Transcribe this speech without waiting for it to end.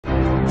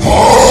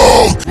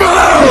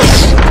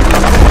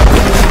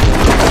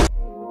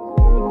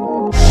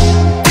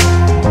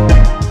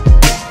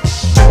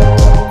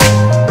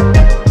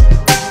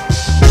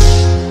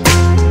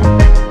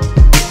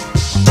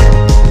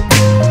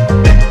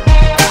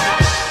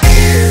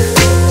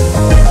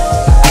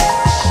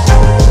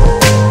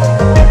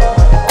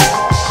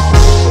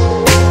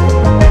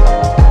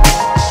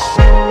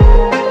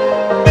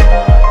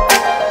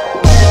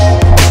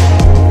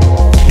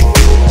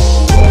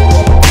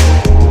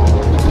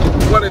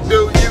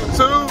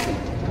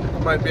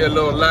might be a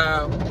little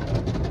loud.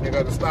 They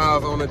got the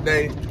stars on the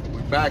day.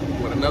 We're back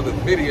with another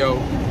video.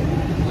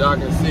 Y'all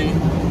can see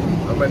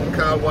I'm at the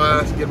car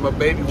wash, getting my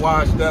baby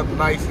washed up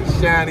nice and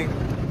shiny.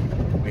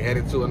 We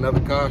headed to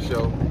another car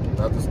show,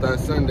 another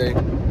Stunt Sunday.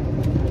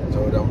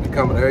 So they'll be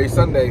coming every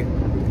Sunday.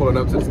 We're pulling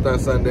up to the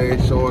Stunt Sunday,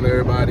 showing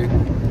everybody,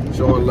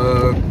 showing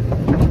love,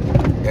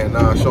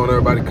 and showing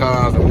everybody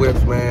cars and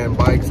whips, man,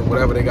 bikes and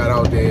whatever they got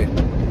out there,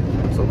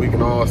 so we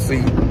can all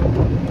see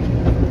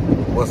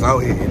what's out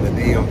here in the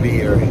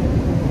DMV area.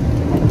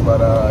 But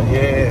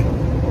yeah,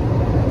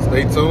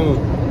 stay tuned.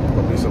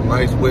 There'll be some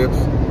nice whips.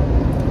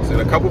 Seen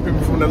a couple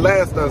people from the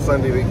last Stunt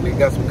Sunday. They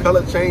got some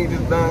color changes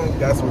done,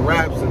 got some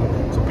wraps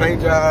and some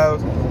paint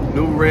jobs,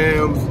 new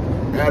rims.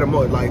 Add them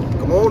up. Like,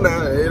 come on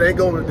now, this ain't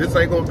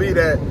gonna be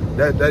that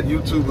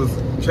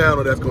YouTuber's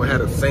channel that's gonna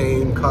have the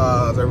same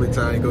cars every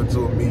time you go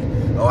to a meet.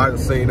 Oh, I've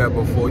seen that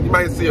before. You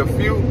might see a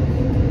few,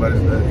 but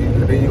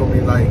then you're gonna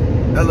be like,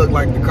 that look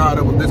like the car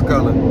that was this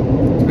color.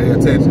 Just pay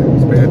attention.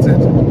 Just pay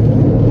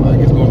attention. Like,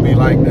 it's gonna be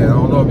like that. I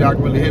don't know if y'all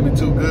can really hear me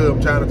too good.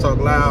 I'm trying to talk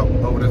loud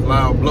over this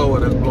loud blower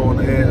that's blowing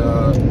the air,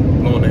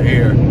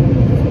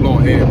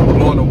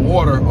 blowing the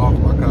water off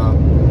my car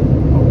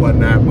or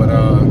whatnot. But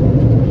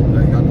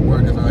they got the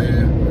workers out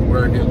here. They're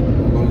working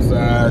on both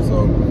sides.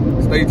 So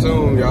stay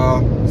tuned,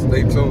 y'all.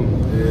 Stay tuned.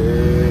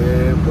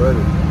 Yeah, buddy.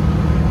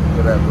 Look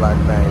at that black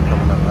thing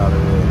coming up out of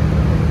there.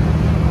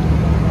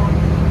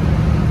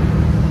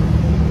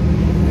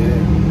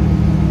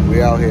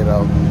 We out here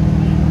though,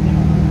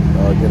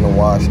 getting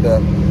washed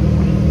up.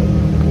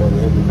 We're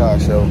gonna hit the car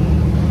show.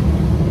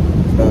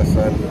 Stunt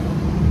Sunday.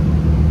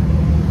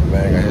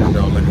 Man, got his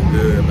dog looking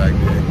good back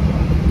there.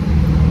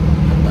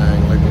 That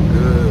thing looking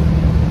good.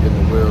 Getting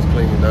the wheels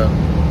cleaned up.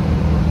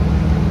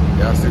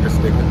 Y'all see the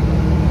sticker?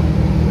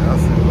 Y'all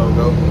see the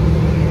logo?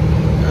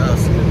 Y'all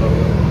see the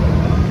logo?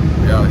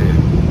 We out here.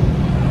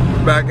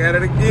 We're back at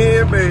it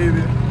again,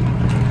 baby.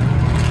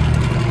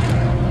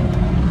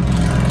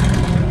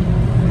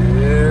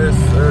 Yes,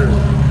 sir.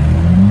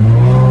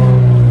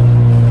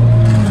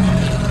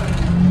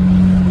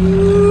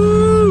 Woo.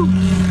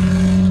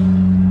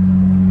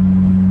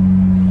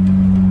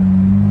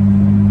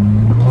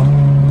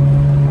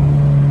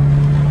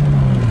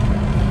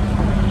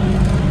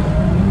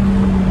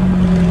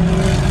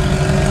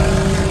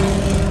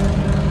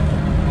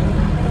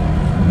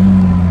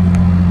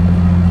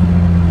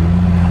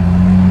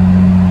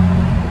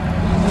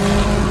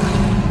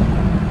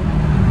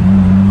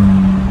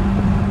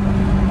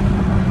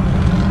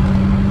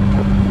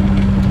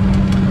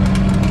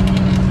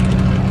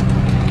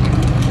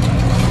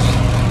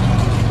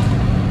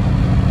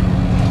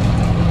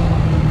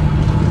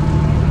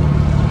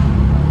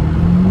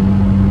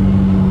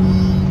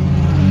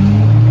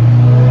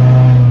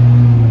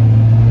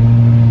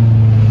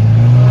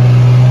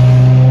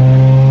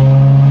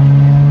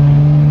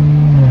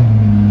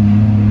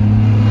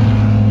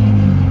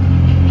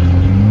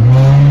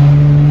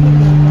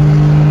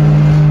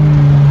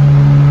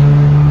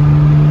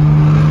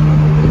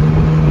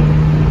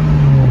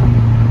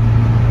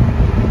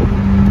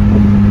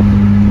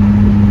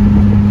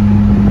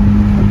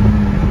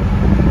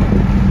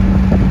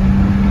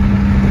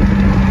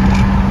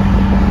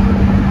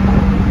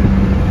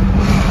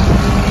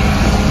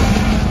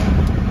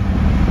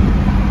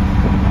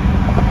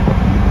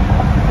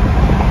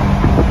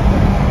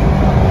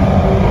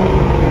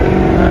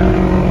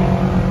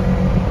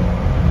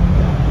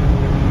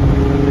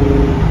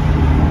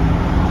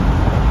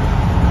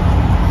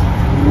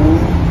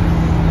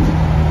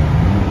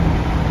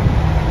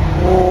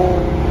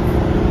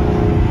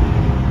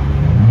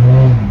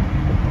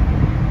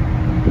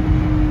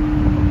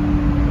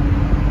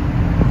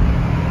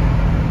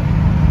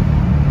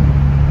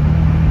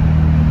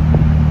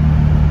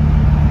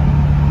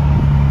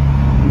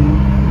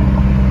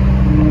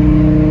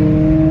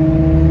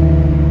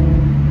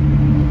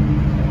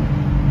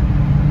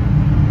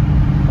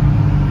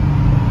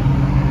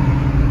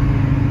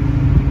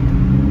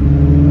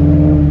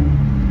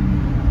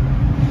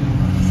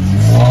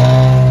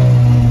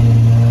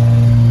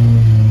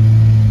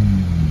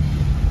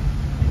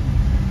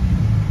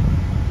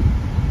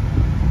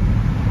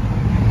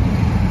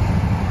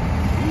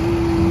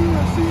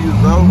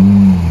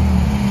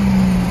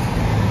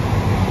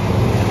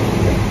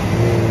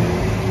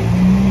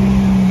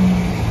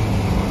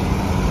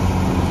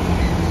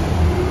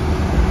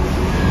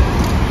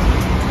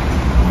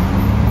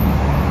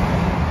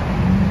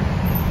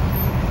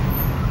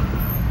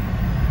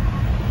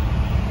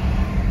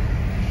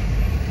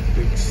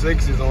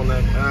 Sixes on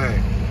that thing.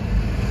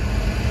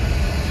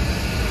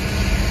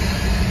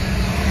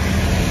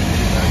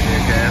 Back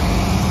there, Cap.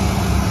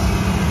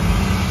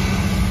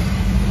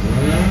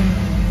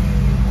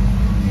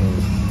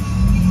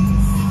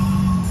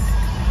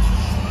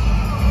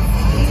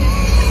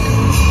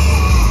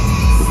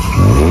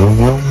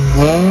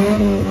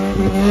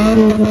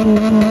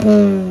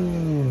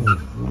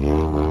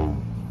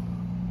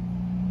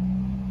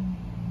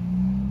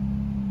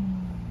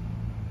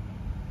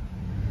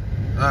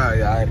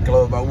 Alright, I had to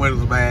close my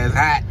windows, man. It's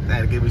hot. I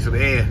had to give me some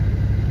air.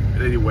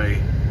 But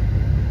anyway,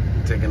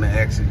 taking the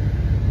exit.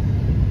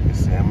 You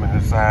see I'm in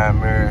the side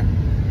mirror,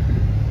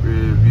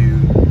 rear view,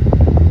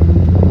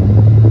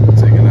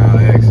 taking our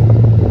exit.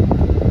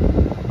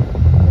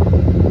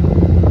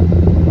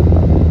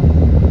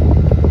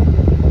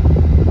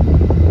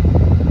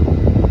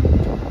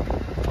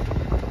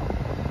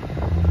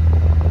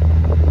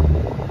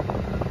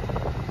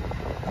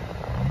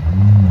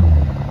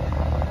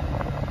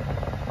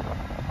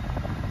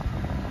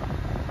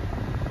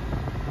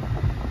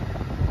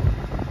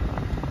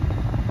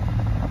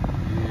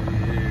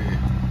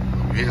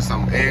 Hear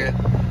some air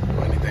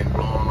or anything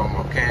blowing on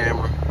my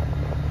camera.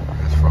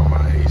 That's from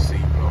my AC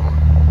blowing.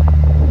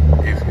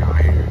 If y'all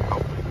hear it,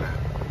 hopefully not.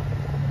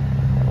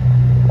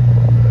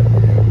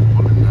 Yeah, we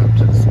pulling up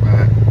to the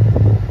spot.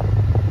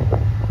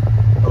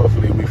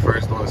 Hopefully we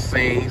first on the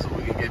scene so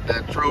we can get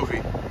that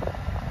trophy.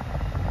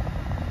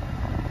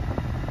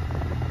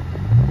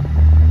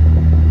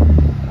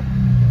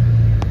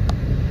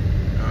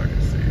 Y'all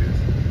can see this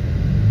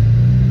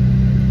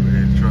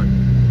red truck.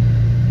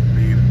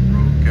 Lead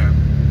road cabin.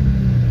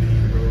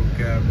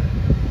 Cabin.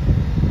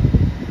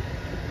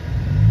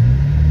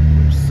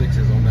 Those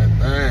sixes on that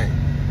thing.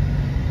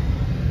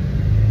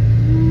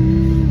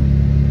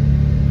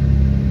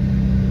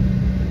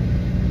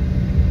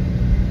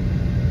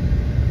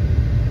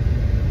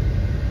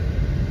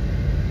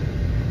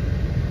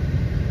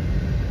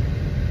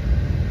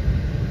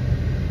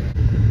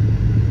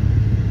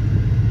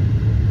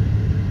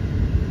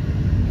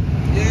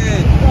 Yeah,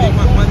 leave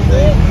my money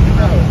there.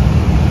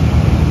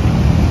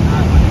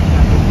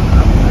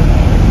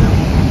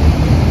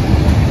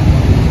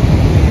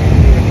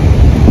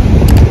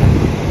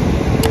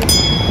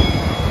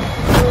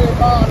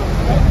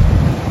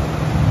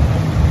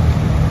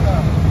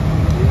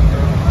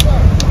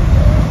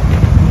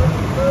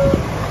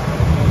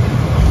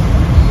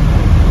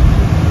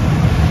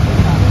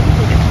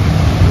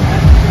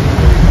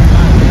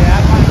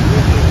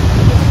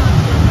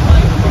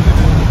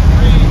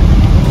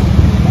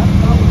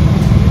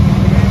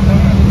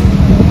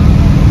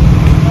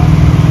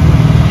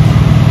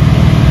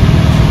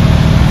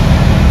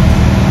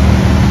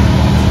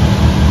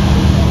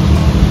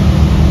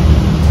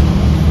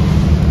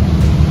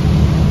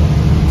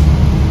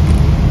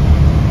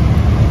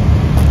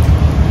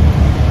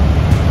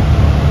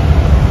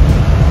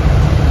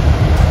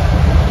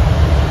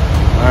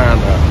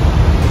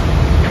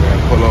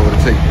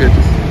 Take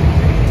pictures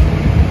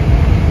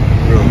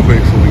real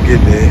quick so we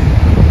get there.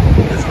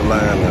 That's the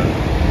line up.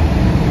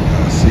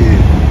 I see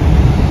it.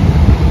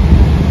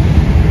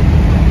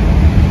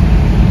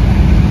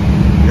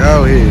 Go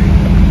ahead.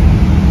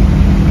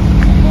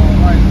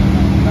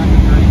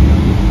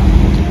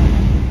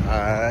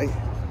 Alright.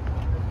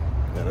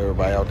 Let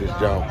everybody out this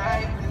jump.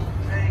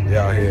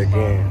 Y'all here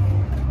again.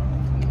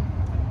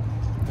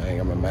 I ain't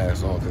got my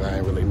mask on because I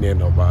ain't really near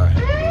nobody.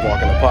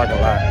 Walking the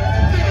parking lot.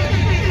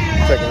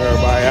 Checking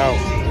everybody out.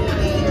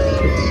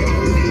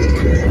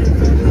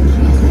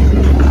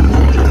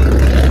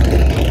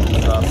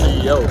 Our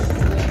CEO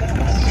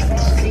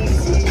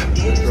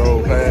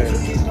drove past.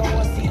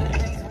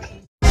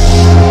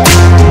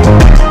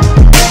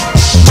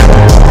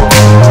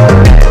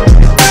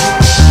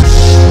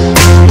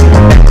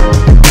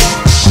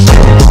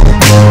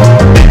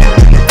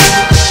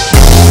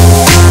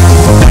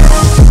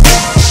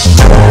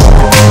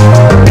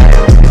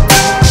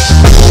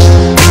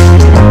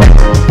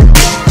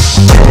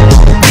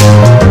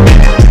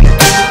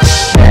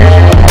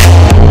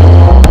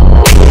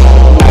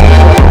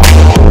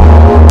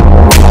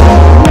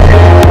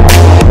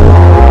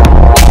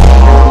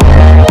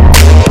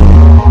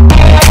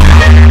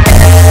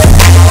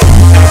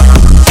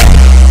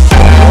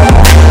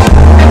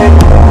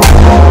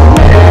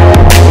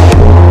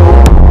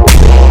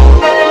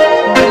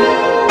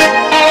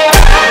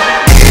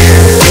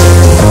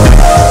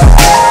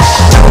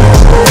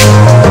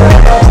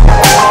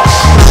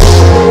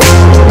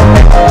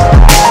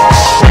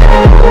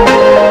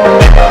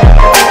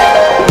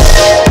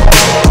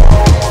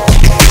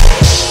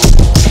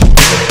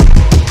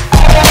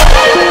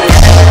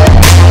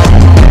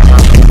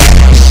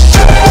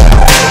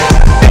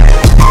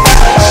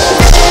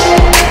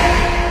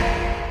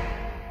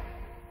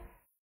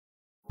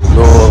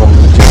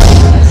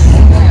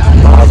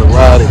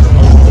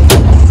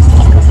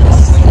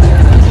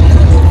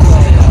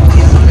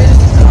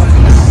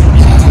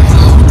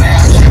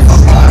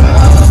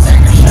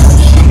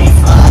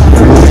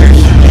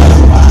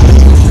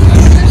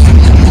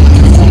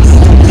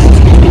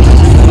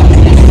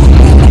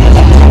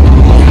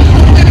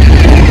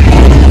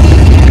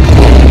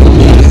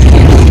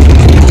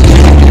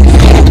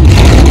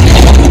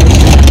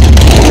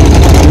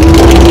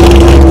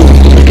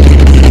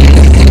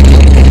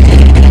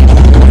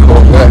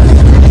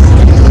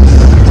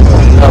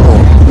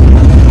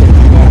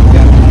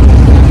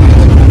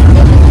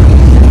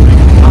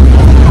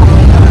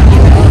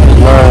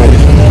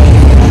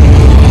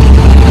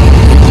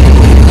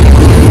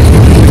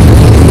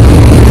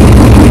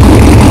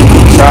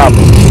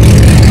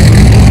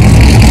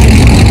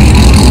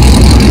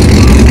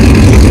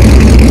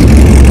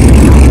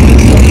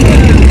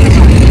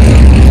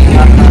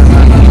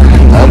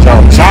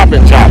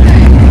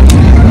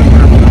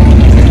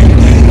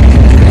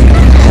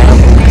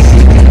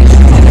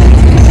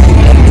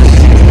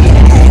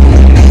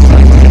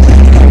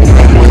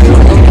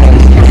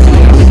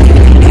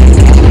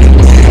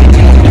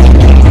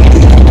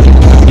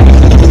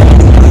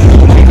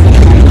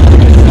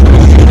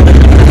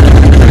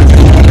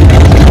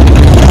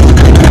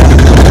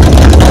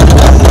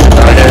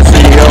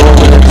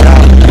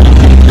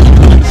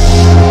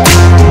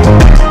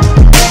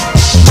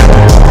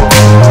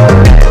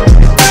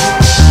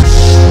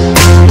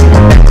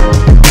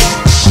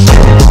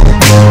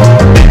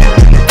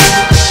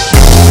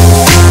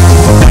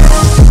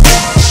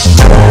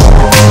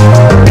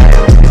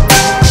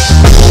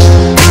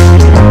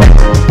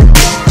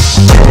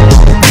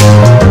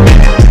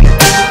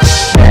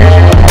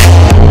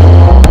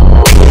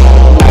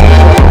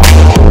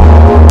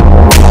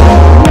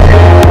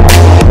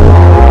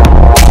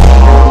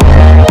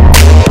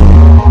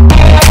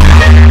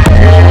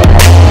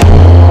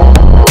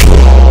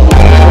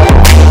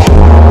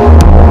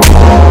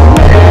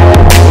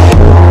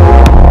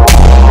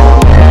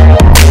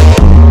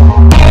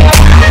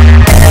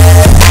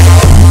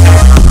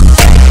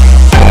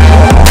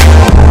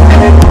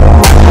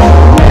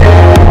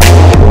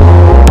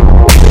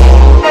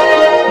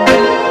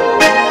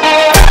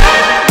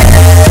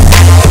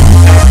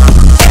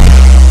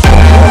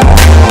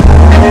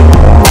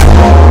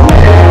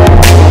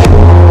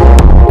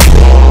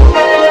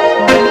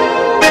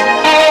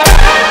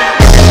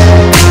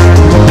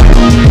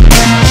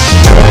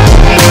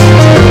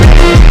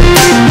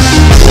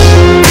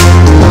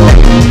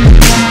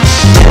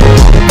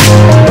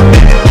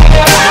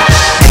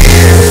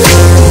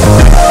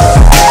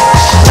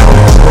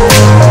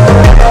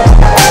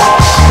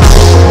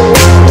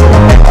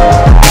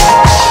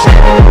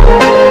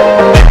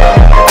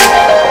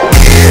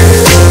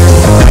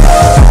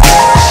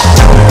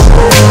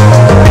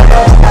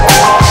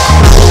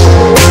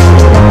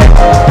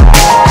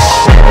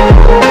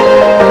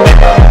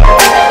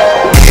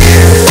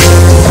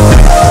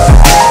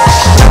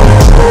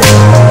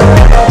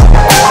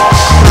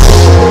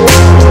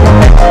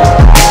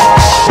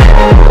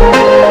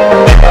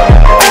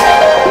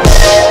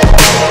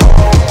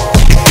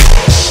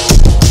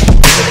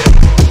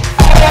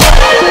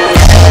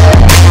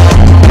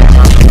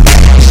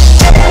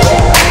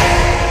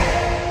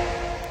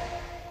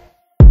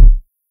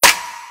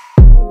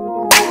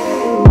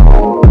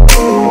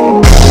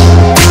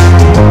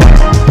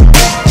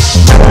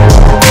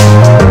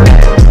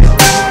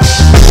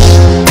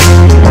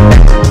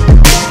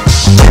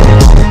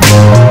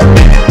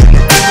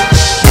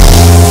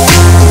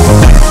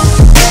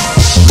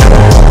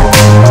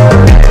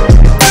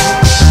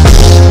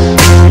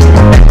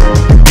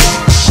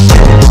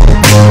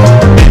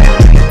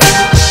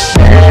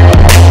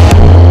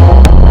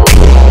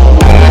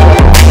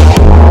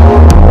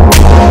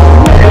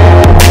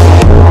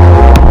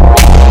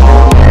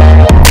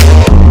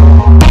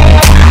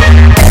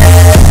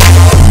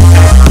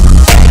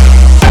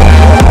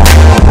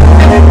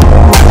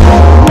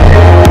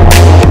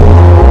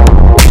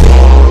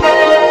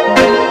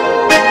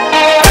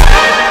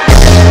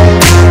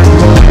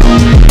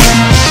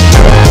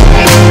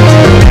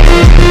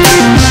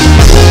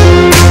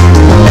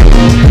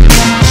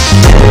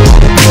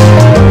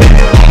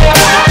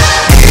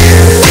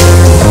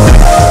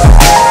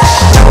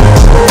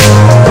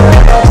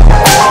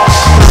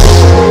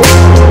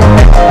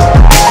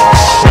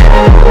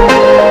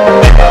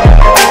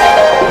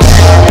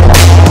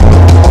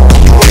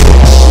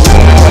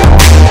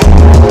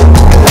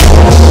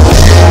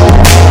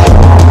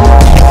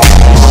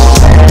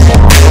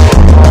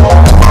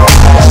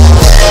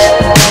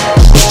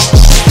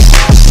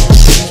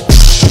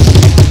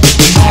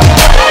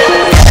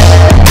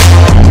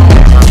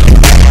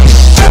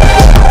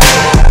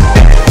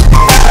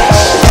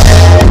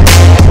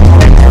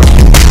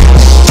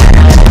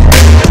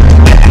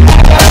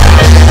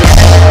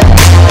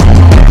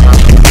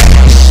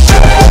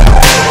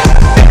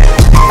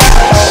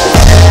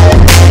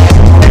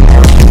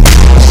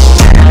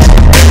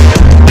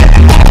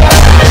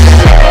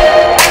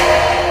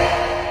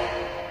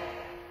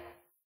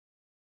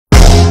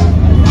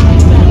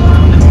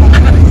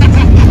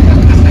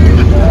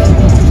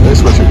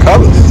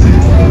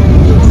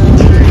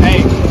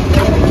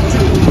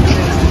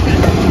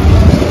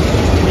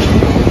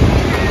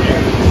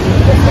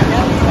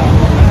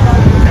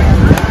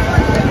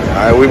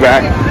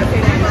 back.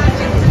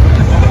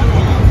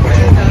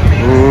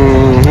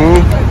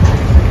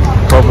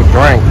 Couple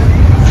drink.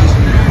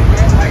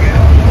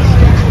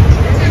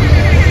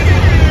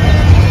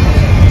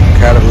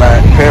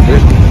 Cadillac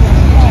Pimpin'.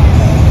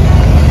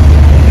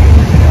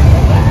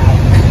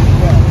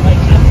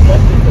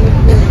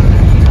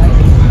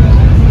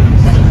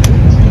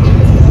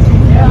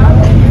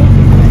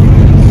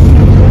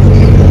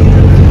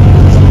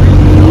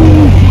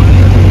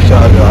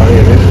 Shout out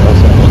here, this is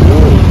something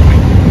good.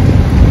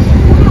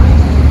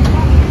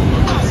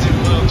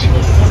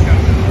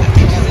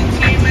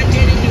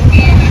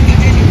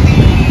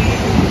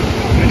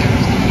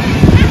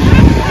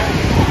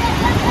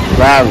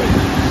 Valley.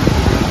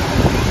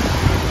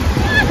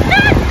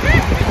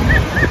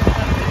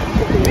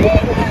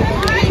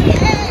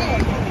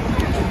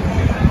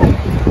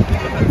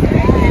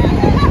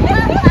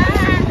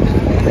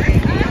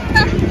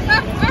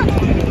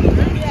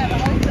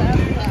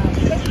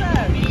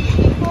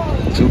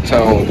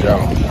 Two-tone,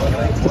 y'all.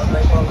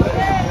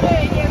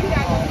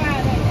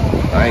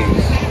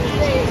 Nice.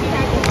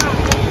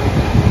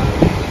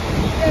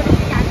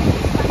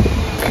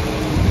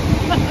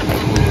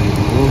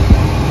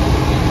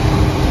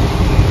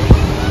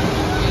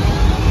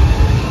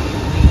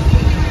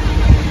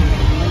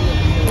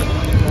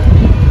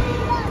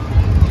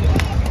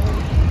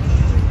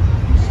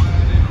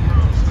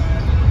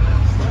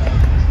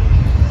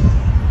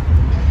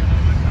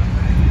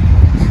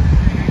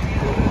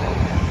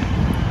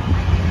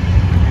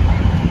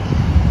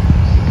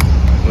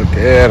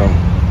 At them.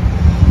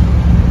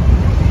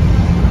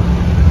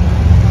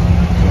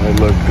 They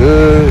look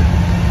good.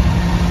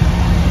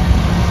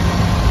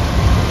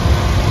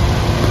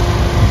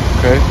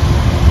 Okay.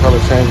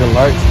 Color changing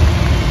lights.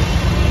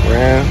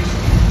 Rams.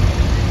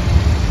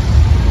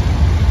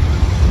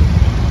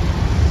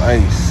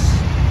 Nice.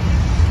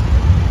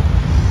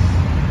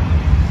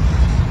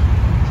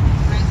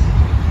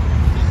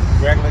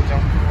 Regular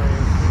jump.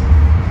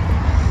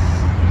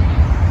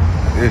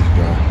 This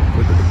joint.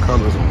 Look at the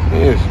colors on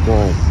this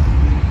joint.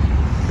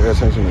 Pay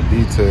attention to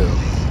detail.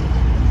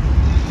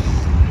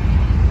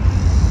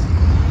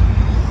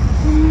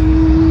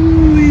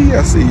 Ooh,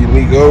 I see you,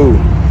 Nico.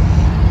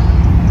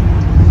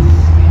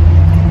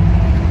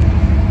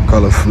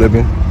 Color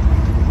flipping.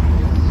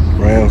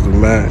 Rams to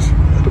match.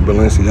 The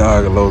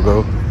Balenciaga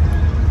logo.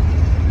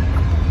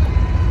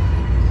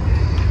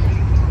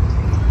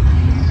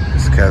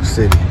 It's Cap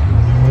City.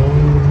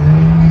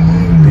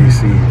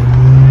 DC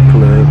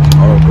Club,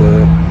 Auto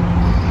Club.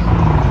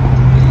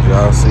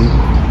 Y'all see?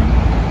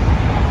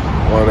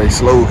 Or they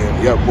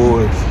slogan, Yup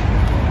Boys.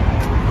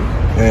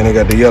 And they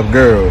got the Yup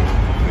Girls.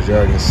 As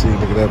y'all can see,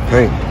 look at that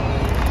paint. I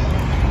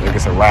think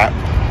it's a wrap.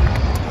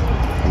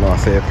 I know I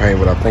said paint,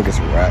 but I think it's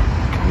a wrap.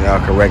 Y'all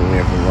correct me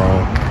if I'm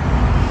wrong.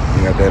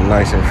 You got that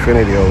nice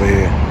infinity over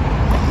here.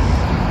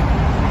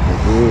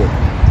 Good.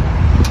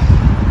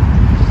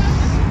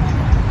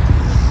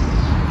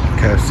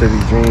 Cap City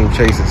Dream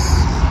Chasers.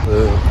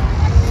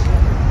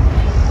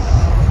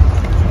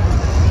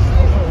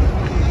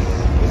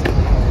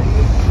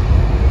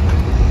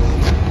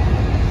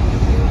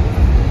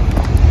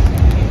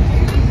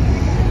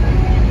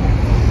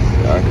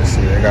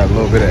 They got a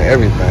little bit of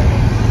everything.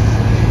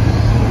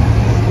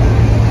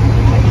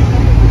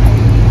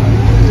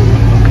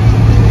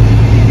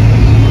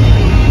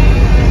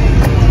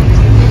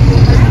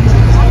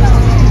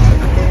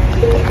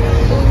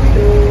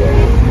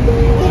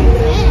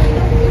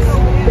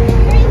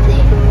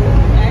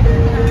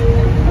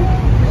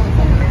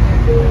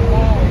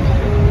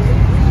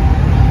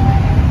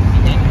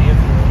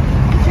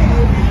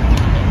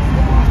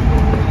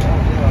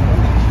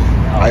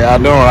 How y'all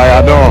doing? How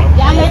y'all doing?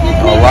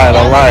 All right,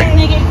 all right.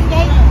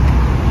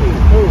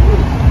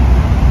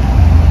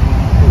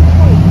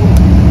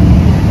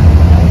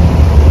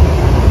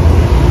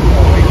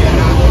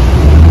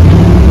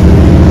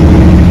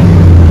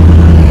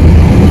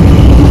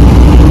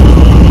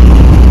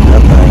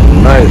 That thing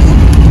nice.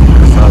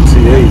 That's how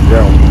T8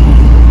 down.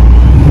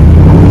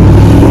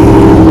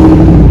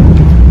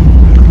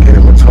 Get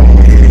in between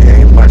here.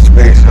 Ain't much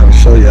space. I'll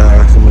show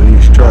y'all some of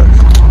these trucks.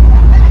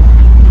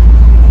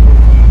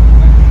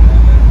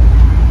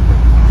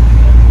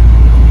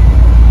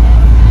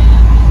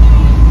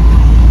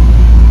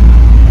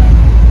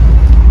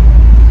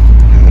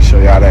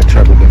 That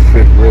truck with the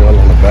fifth wheel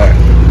on the back.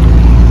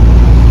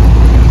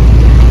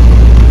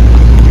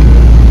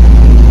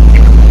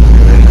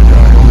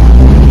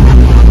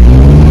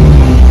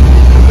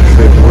 The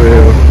fifth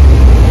wheel.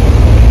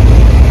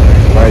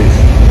 Nice.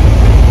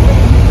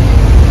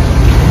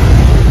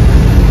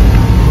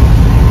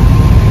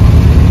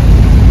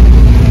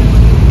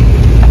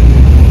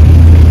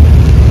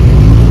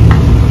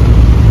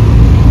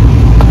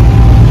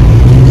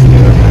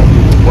 Still got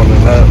people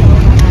pulling up.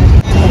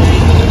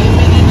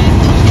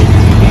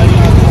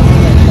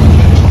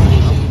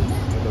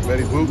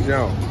 Boot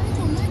down.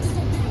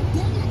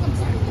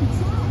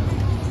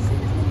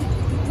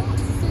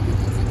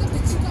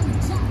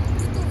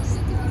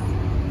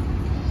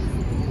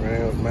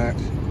 Rams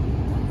match.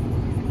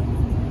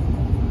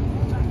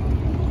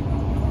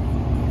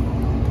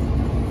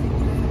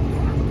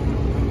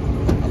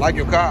 like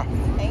your car.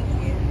 Thank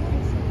you.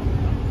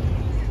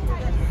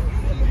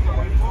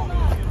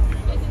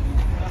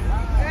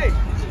 Hey,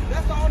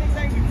 that's the only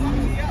thing you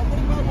fucking me out. What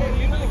about that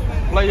music?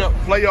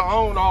 Play your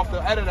own off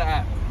the editor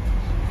app.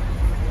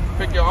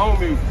 Pick your own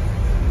music.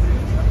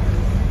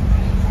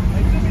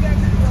 Hey, give me that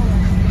video.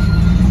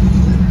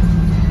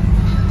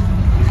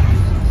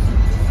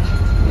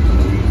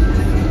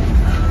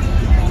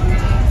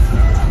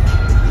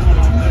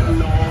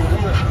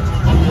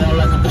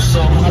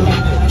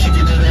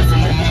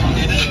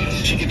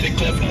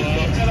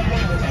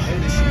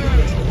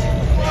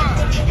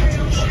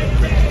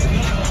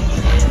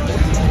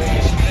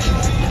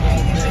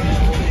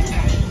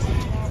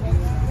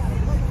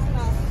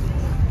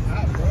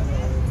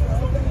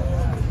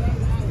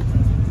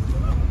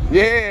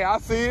 Yeah, I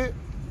see it.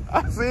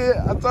 I see it.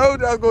 I told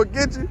you I was gonna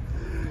get you.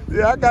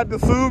 Yeah, I got the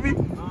Subi.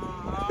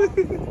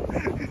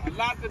 A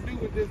lot to do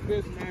with this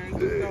bitch, man.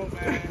 Just know,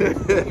 man. Just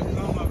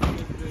come up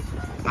with this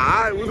bitch.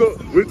 All right,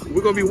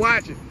 we're gonna be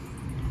watching.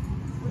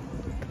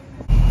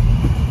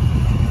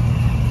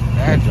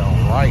 That's all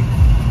right.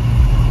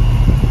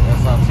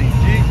 That's our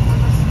TG.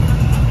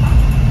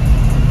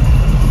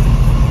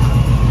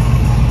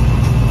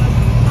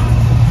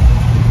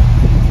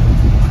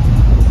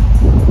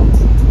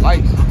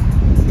 Lights.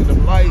 Get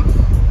them lights.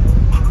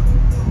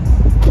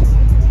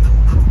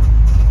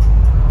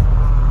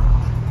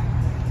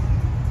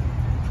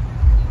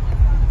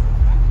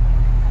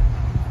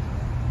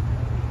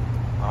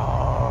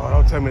 Oh,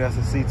 don't tell me that's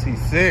a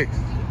CT6.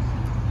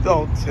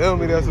 Don't tell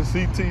me that's a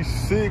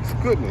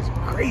CT6. Goodness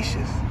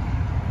gracious.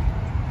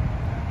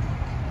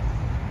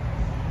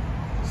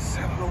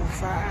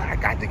 705. I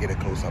got to get a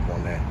close up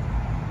on that.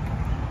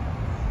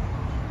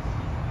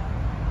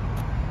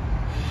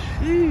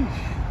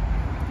 Sheesh.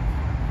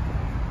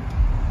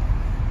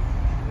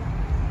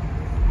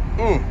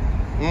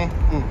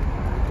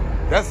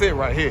 That's it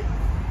right here.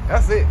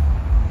 That's it.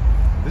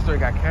 This thing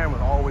got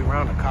cameras all the way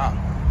around the car.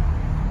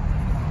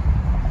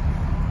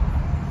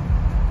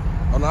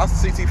 Oh no,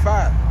 that's a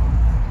CT5.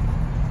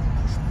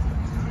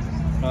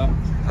 Huh?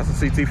 That's a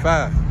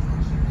CT5.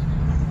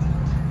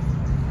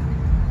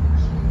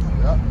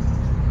 Yep.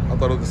 I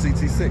thought it was a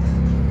CT6.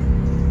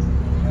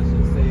 I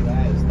should say I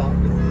had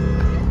stopped it.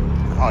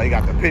 Oh, he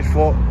got the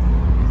pitchfork. I'm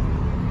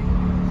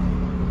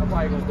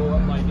probably gonna go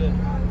up like this.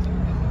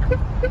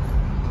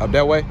 Up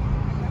that way?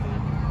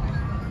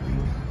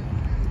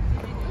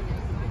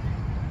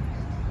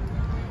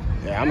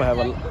 Yeah, I'm gonna have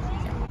a...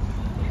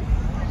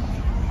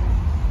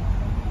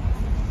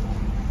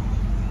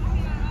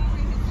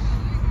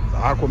 The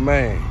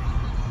Aquaman.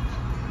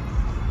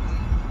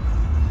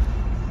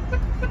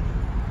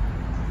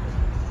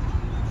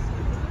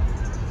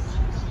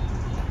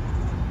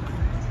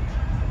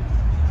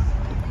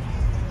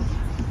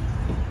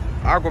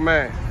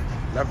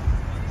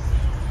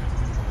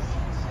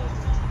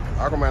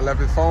 Aquaman left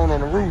his phone on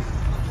the roof.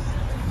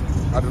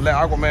 I had to let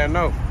Aquaman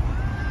know.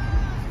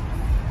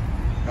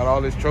 Got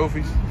all his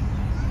trophies.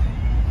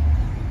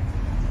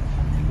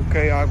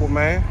 Okay,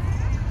 Aquaman.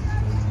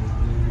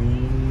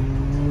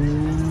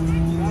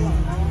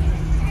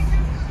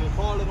 Just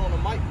call it on the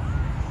mic.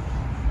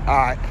 All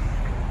right.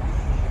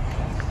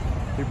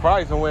 He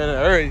probably somewhere in the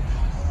area.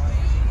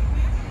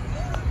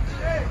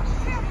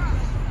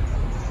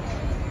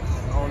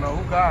 I don't know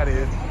who God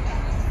is.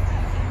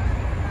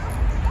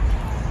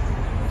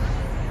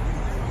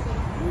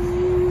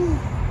 Ooh.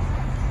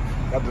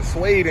 Got the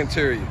suede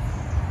interior.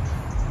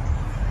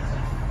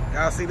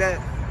 Y'all see that?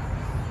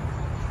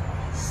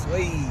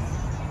 Suede.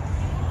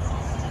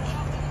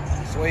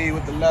 Suede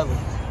with the leather.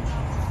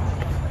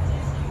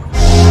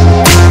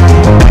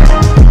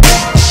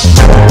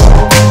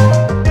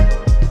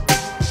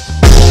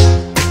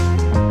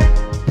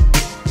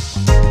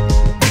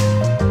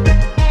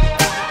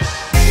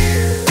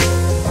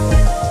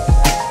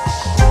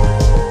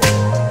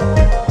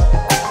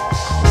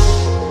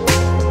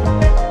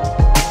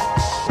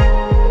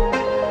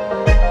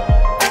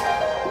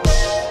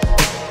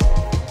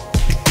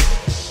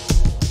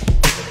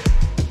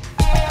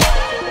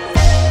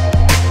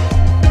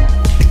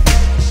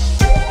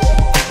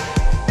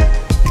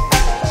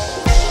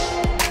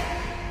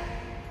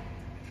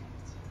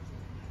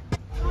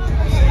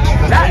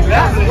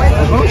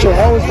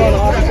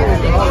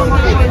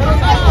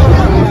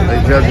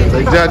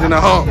 They judging the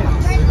hump.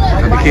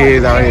 Got the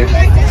kids out here.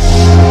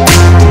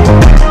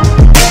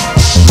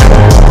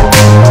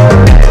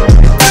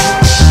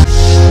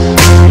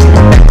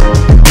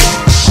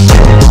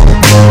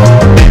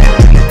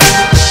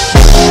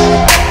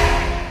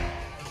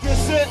 Get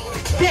set,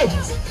 go!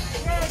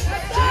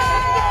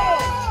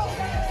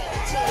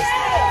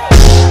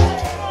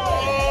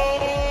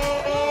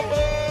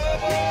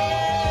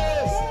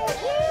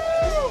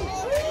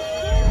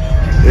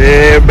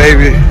 Yeah,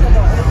 baby.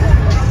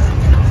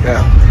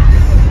 Yeah.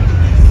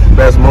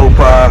 Best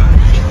Mopar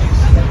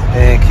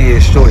and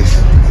Kids Choice.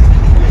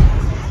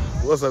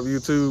 What's up,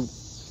 YouTube?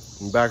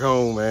 I'm back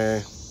home,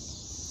 man.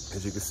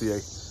 As you can see, I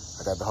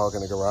got the Hawk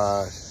in the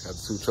garage. Got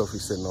the 2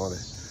 trophies sitting on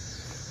it.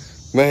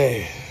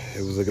 Man,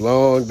 it was a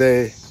long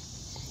day.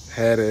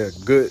 Had a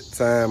good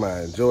time.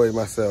 I enjoyed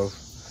myself.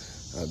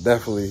 I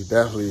definitely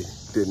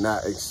did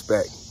not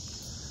expect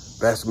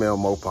best male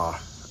Mopar.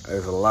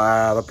 There's a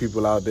lot of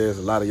people out there. There's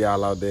a lot of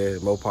y'all out there.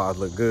 Mopars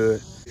look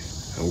good.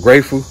 I'm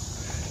grateful.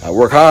 I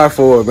work hard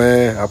for it,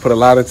 man. I put a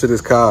lot into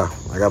this car.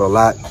 I got a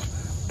lot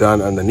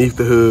done underneath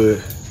the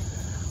hood.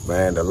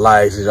 Man, the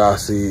lights, as y'all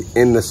see,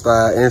 in the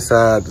style,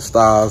 inside the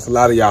stars. A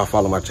lot of y'all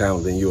follow my channel,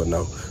 then you will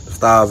know. The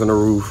stars on the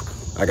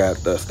roof. I got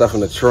the stuff in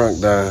the trunk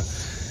done.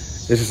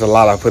 It's just a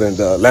lot I put in.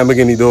 The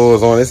Lamborghini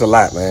doors on. It's a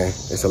lot, man.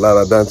 It's a lot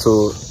I've done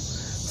to it.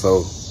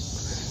 So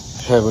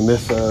having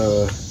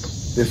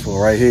this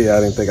one right here, I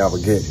didn't think I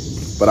would get.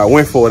 But I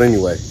went for it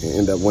anyway and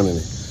ended up winning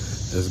it.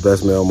 It's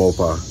best male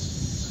Mopar.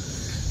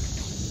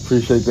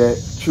 Appreciate that.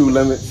 True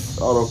Limits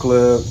Auto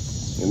Club.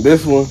 And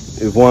this one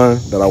is one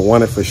that I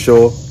wanted for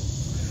sure.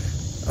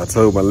 I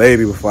told my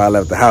lady before I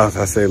left the house,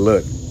 I said,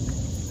 look,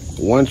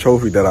 one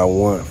trophy that I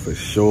want for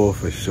sure,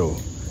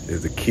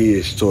 is the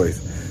kids' choice.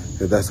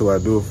 Because that's who I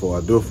do it for.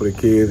 I do it for the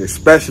kids,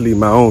 especially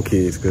my own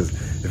kids. Because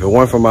if it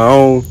weren't for my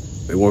own,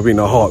 it wouldn't be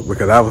no Hawk.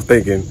 Because I was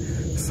thinking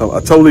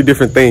a totally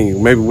different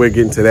thing. Maybe we'll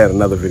get into that in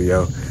another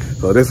video.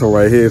 So this one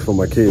right here is for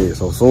my kids.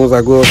 So as soon as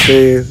I go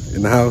upstairs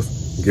in the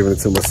house, I'm giving it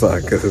to my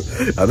son.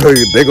 Because I know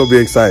they're going to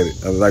be excited.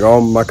 I was like,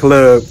 on my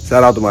club,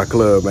 shout out to my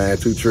club, man,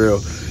 2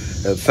 Trill.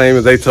 The same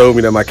as they told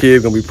me that my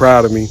kids gonna be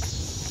proud of me,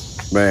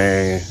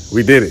 man,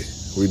 we did it.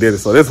 We did it.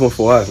 So this one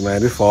for us,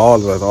 man. This for all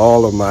of us,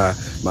 all of my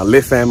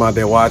lit fam out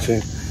there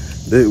watching.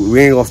 We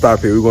ain't gonna stop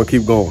here. We're gonna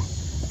keep going.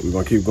 We're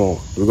gonna keep going.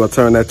 We're gonna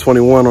turn that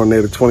 21 on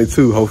there to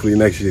 22, hopefully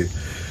next year.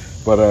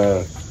 But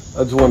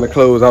I just wanted to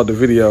close out the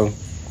video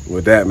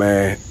with that,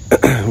 man.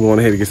 We went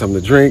ahead to get something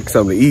to drink,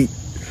 something to eat,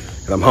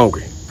 and I'm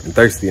hungry and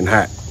thirsty and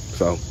hot.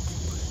 So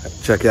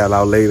check y'all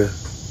out later.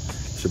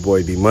 It's your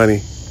boy D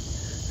Money,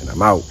 and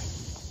I'm out.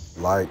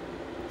 Like,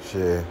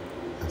 share,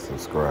 and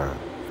subscribe.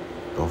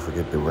 Don't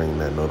forget to ring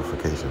that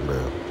notification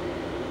bell.